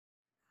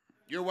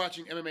You're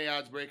watching MMA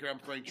Oddsbreaker. I'm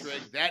playing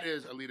Trigg. That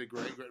is Alida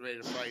Gray, getting ready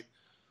to fight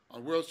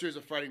on World Series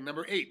of Fighting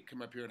number 8,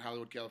 coming up here in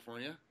Hollywood,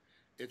 California.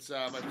 It's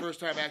my first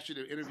time actually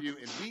to interview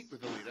and meet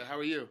with Alida. How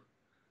are you?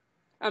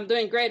 I'm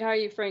doing great. How are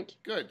you, Frank?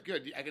 Good,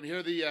 good. I can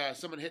hear the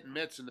someone hitting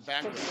mitts in the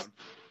background.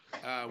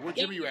 What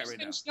gym are you at right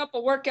now? Finishing up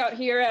a workout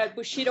here at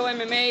Bushido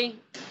MMA.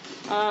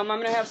 I'm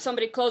going to have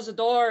somebody close the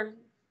door.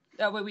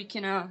 That way we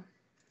can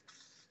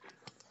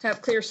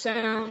have clear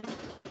sound.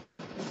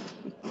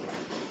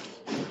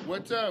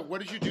 What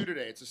did you do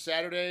today? It's a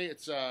Saturday.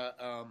 It's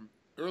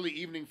early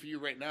evening for you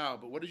right now.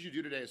 But what did you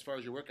do today as far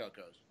as your workout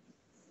goes?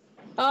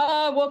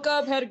 Woke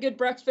up, had a good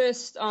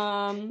breakfast,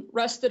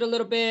 rested a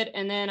little bit,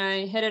 and then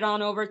I headed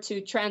on over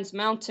to Trans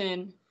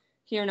Mountain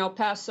here in El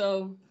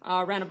Paso.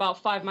 Ran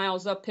about 5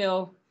 miles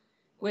uphill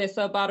with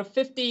about a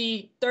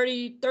 30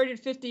 to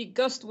 50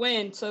 gust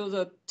wind. So it was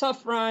a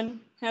tough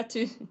run. Had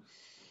to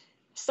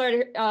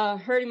start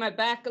hurting my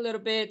back a little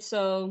bit.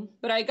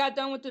 But I got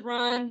done with the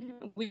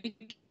run. We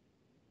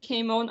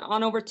came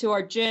on over to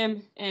our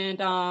gym and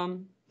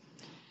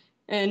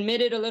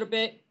mitted a little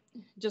bit.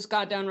 Just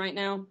got done right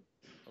now.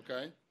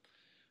 Okay.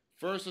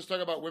 First, let's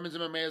talk about women's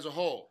MMA as a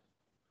whole.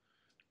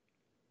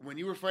 When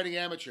you were fighting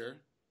amateur,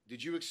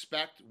 did you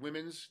expect the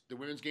women's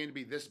game to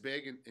be this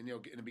big in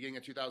the beginning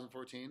of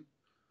 2014?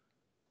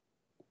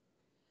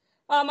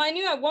 I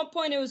knew at one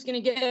point it was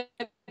going to get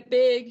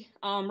big.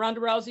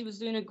 Ronda Rousey was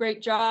doing a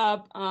great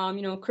job.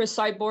 Chris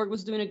Cyborg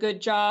was doing a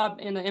good job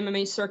in the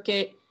MMA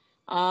circuit.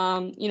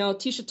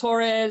 Tisha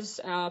Torres,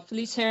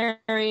 Felice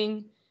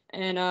Herring,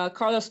 and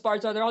Carla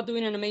Esparza, they're all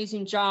doing an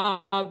amazing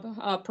job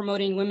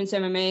promoting women's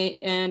MMA.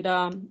 And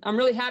I'm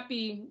really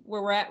happy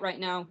where we're at right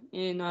now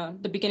in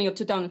the beginning of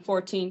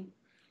 2014.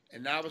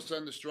 And now all of a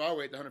sudden the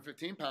strawweight, the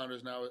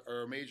 115-pounders now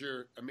are a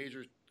major, at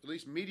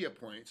least media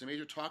point. It's a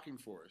major talking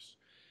force.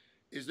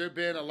 Is there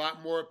been a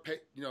lot more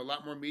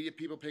media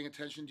people paying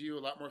attention to you, a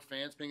lot more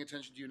fans paying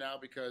attention to you now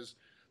because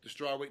the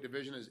strawweight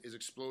division is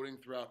exploding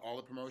throughout all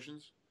the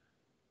promotions?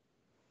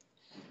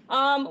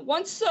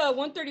 Once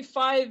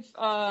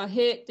 135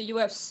 hit the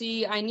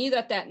UFC, I knew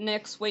that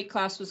next weight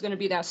class was going to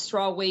be that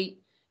strawweight.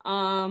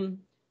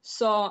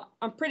 So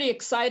I'm pretty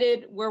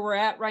excited where we're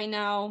at right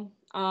now.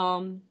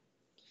 With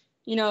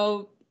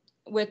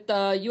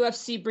the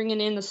UFC bringing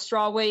in the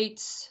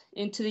strawweights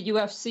into the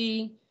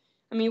UFC.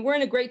 I mean, we're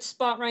in a great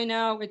spot right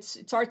now.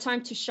 It's our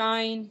time to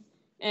shine,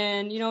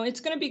 and it's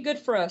going to be good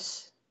for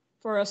us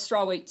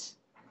strawweights.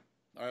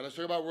 All right, let's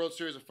talk about World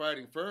Series of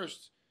Fighting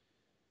first.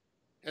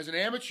 As an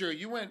amateur,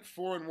 you went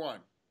 4-1,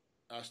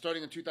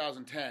 starting in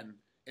 2010,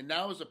 and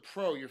now as a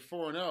pro, you're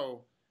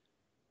 4-0.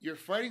 You're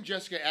fighting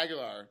Jessica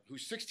Aguilar,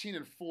 who's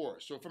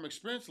 16-4. So from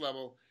experience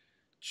level,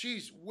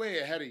 she's way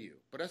ahead of you.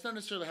 But that's not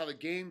necessarily how the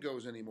game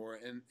goes anymore.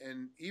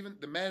 And even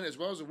the men as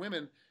well as the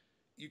women,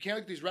 you can't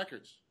look at these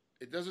records.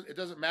 It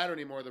doesn't matter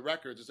anymore, the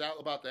records. It's all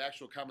about the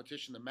actual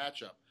competition, the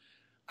matchup.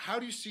 How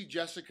do you see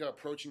Jessica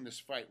approaching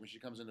this fight when she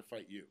comes in to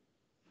fight you?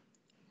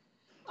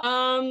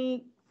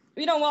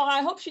 Well,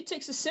 I hope she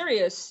takes it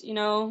serious. She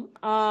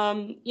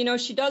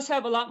does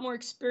have a lot more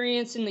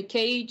experience in the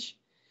cage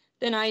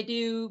than I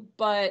do.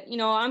 But,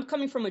 I'm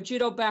coming from a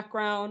judo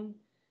background.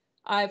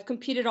 I've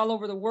competed all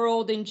over the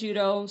world in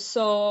judo.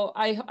 So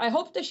I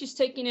hope that she's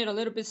taking it a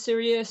little bit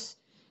serious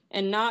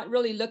and not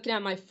really looking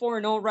at my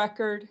 4-0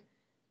 record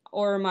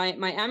or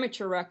my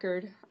amateur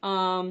record.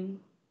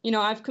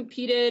 I've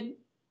competed,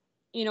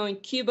 in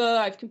Cuba.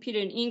 I've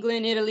competed in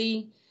England,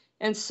 Italy.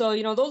 And so,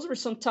 those were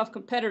some tough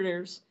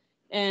competitors.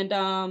 And,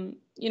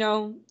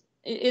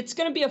 it's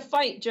going to be a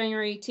fight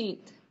January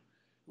 18th.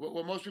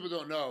 Well, most people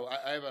don't know,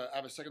 I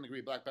have a second-degree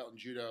black belt in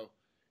judo,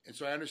 and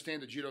so I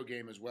understand the judo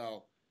game as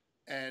well.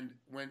 And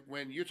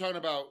when you're talking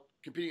about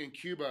competing in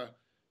Cuba,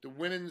 the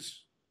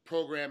women's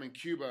program in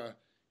Cuba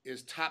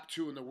is top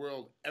 2 in the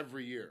world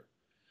every year.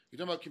 You're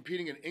talking about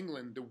competing in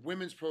England, the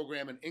women's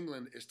program in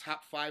England is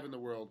top 5 in the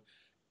world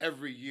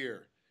every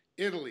year.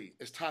 Italy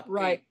is top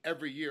 8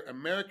 every year.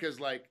 America is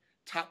like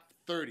top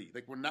 30.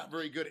 Like, we're not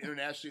very good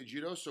internationally at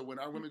judo, so when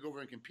our women go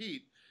over and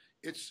compete,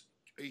 it's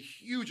a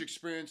huge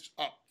experience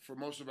up for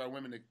most of our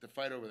women to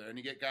fight over there. And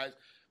you get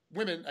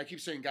women, I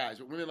keep saying guys,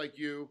 but women like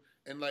you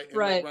and like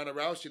Ronda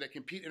Rousey that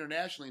compete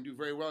internationally and do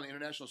very well in the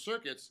international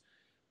circuits.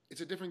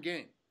 It's a different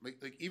game.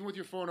 Like even with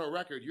your 4-0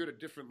 record, you're at a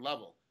different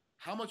level.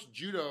 How much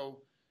judo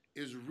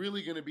is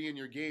really going to be in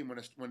your game when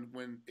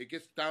it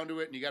gets down to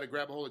it and you got to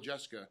grab a hold of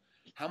Jessica?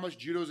 How much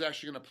judo is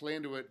actually going to play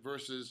into it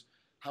versus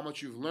how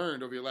much you've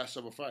learned over your last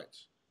several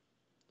fights?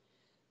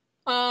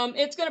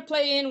 It's going to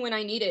play in when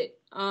I need it.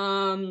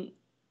 I'm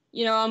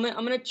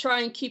going to try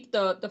and keep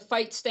the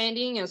fight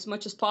standing as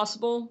much as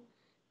possible.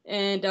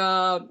 And,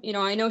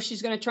 I know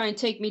she's going to try and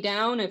take me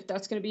down if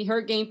that's going to be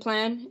her game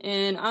plan.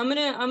 And I'm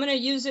going to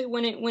use it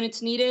when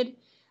it's needed.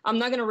 I'm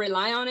not going to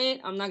rely on it.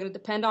 I'm not going to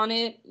depend on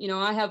it.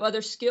 I have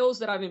other skills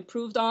that I've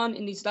improved on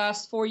in these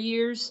last 4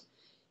 years.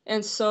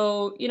 And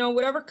so,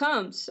 whatever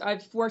comes,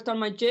 I've worked on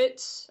my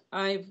jits.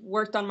 I've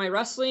worked on my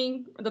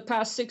wrestling the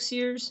past 6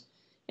 years.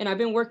 And I've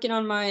been working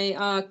on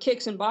my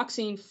kicks and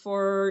boxing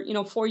for,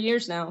 4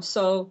 years now.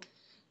 So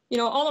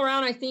all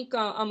around, I think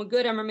I'm a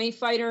good MMA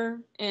fighter,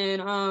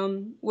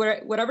 and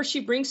whatever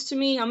she brings to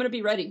me, I'm going to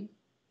be ready.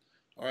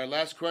 All right,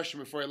 last question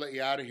before I let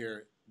you out of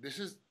here. This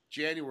is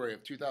January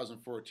of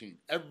 2014.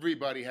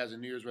 Everybody has a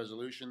New Year's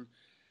resolution.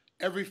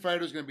 Every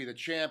fighter is going to be the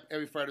champ.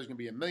 Every fighter is going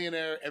to be a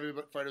millionaire. Every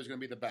fighter is going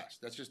to be the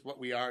best. That's just what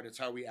we are. That's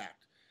how we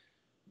act.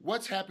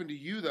 What's happened to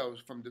you, though,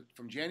 from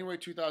January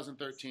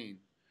 2013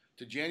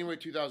 to January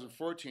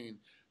 2014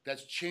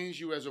 that's changed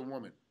you as a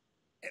woman?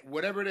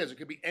 Whatever it is, it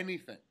could be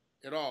anything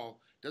at all.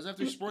 It doesn't have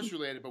to be sports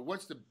related, but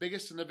what's the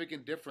biggest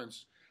significant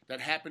difference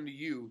that happened to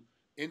you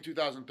in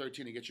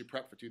 2013 to get you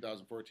prepped for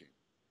 2014?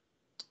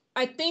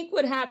 I think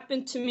what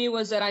happened to me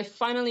was that I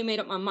finally made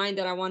up my mind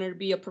that I wanted to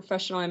be a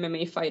professional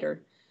MMA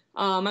fighter.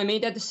 I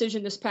made that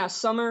decision this past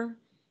summer,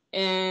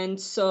 and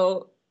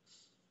so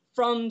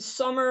from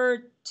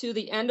summer to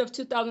the end of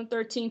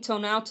 2013 till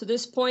now to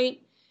this point,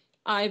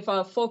 I've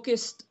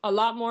focused a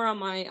lot more on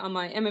my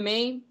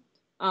MMA.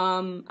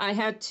 I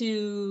had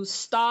to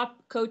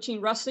stop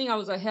coaching wrestling. I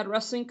was a head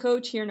wrestling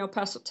coach here in El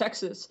Paso,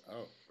 Texas.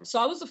 Oh. So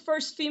I was the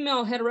first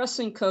female head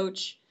wrestling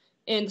coach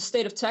in the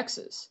state of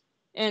Texas.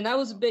 And that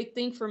was a big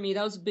thing for me.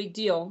 That was a big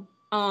deal.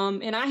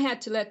 And I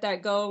had to let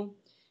that go.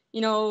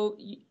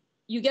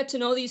 You get to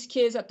know these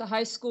kids at the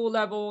high school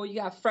level.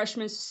 You got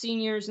freshmen,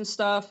 seniors and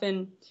stuff,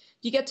 and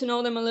you get to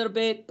know them a little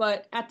bit.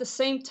 But at the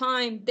same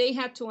time, they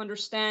had to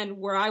understand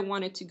where I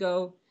wanted to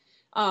go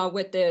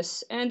with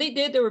this. And they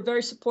did. They were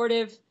very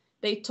supportive.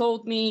 They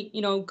told me,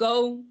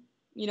 go,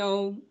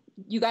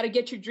 you got to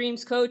get your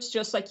dreams, coach,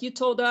 just like you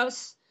told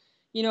us.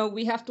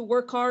 We have to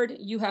work hard.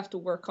 You have to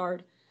work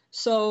hard.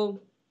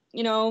 So,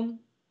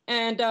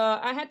 and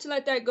I had to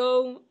let that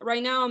go.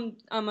 Right now,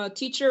 I'm a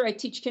teacher. I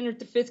teach kinder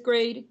to fifth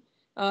grade,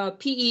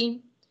 PE.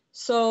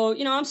 So,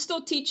 I'm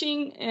still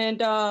teaching.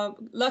 And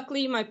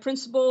luckily, my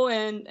principal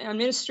and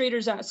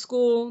administrators at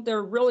school,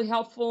 they're really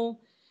helpful.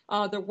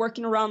 They're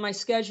working around my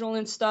schedule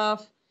and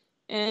stuff.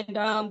 And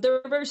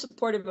they're very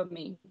supportive of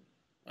me.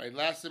 All right,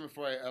 last thing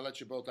before I let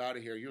you both out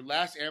of here. Your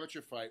last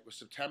amateur fight was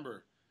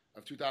September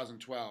of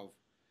 2012.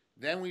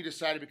 Then when you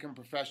decided to become a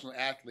professional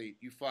athlete,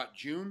 you fought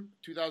June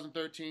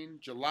 2013,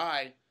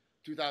 July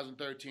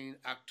 2013,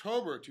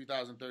 October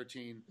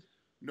 2013,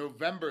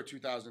 November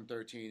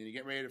 2013, and you're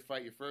getting ready to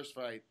fight your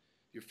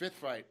fifth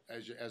fight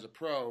as a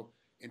pro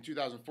in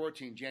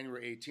 2014,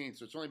 January 18th.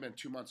 So it's only been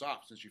 2 months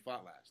off since you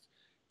fought last.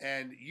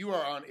 And you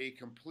are on a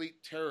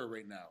complete terror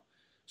right now.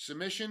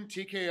 Submission,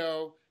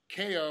 TKO,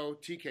 KO,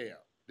 TKO.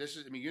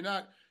 You're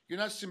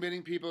not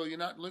submitting people. You're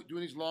not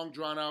doing these long,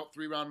 drawn-out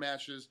 3-round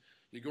matches.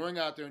 You're going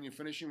out there and you're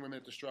finishing women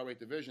at the strawweight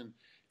division.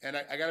 And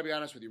I got to be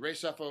honest with you. Ray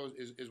Sefo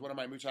is one of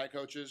my Muay Thai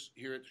coaches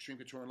here at Extreme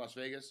Couture in Las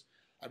Vegas.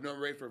 I've known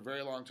Ray for a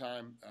very long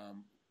time,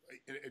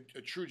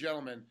 a true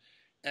gentleman.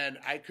 And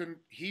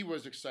he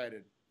was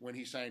excited when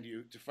he signed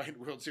you to fight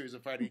World Series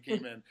of Fighting. He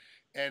came in.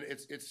 And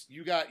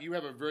you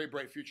have a very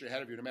bright future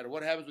ahead of you. No matter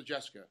what happens with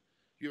Jessica,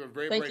 you have a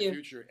very bright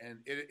future. And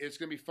it's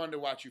going to be fun to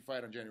watch you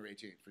fight on January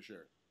 18th, for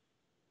sure.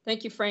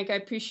 Thank you, Frank. I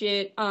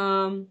appreciate it.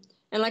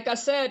 And like I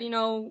said,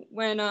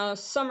 when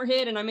summer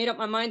hit and I made up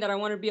my mind that I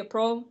wanted to be a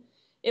pro,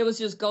 it was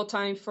just go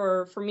time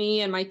for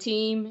me and my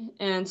team.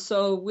 And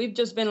so we've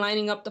just been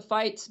lining up the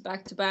fights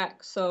back to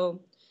back.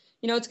 So,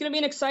 it's going to be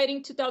an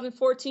exciting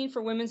 2014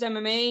 for women's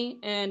MMA,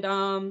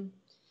 and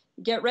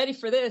get ready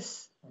for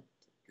this.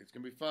 It's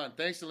going to be fun.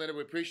 Thanks, Alida.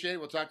 We appreciate it.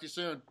 We'll talk to you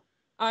soon.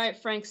 All right,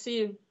 Frank. See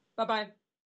you. Bye-bye.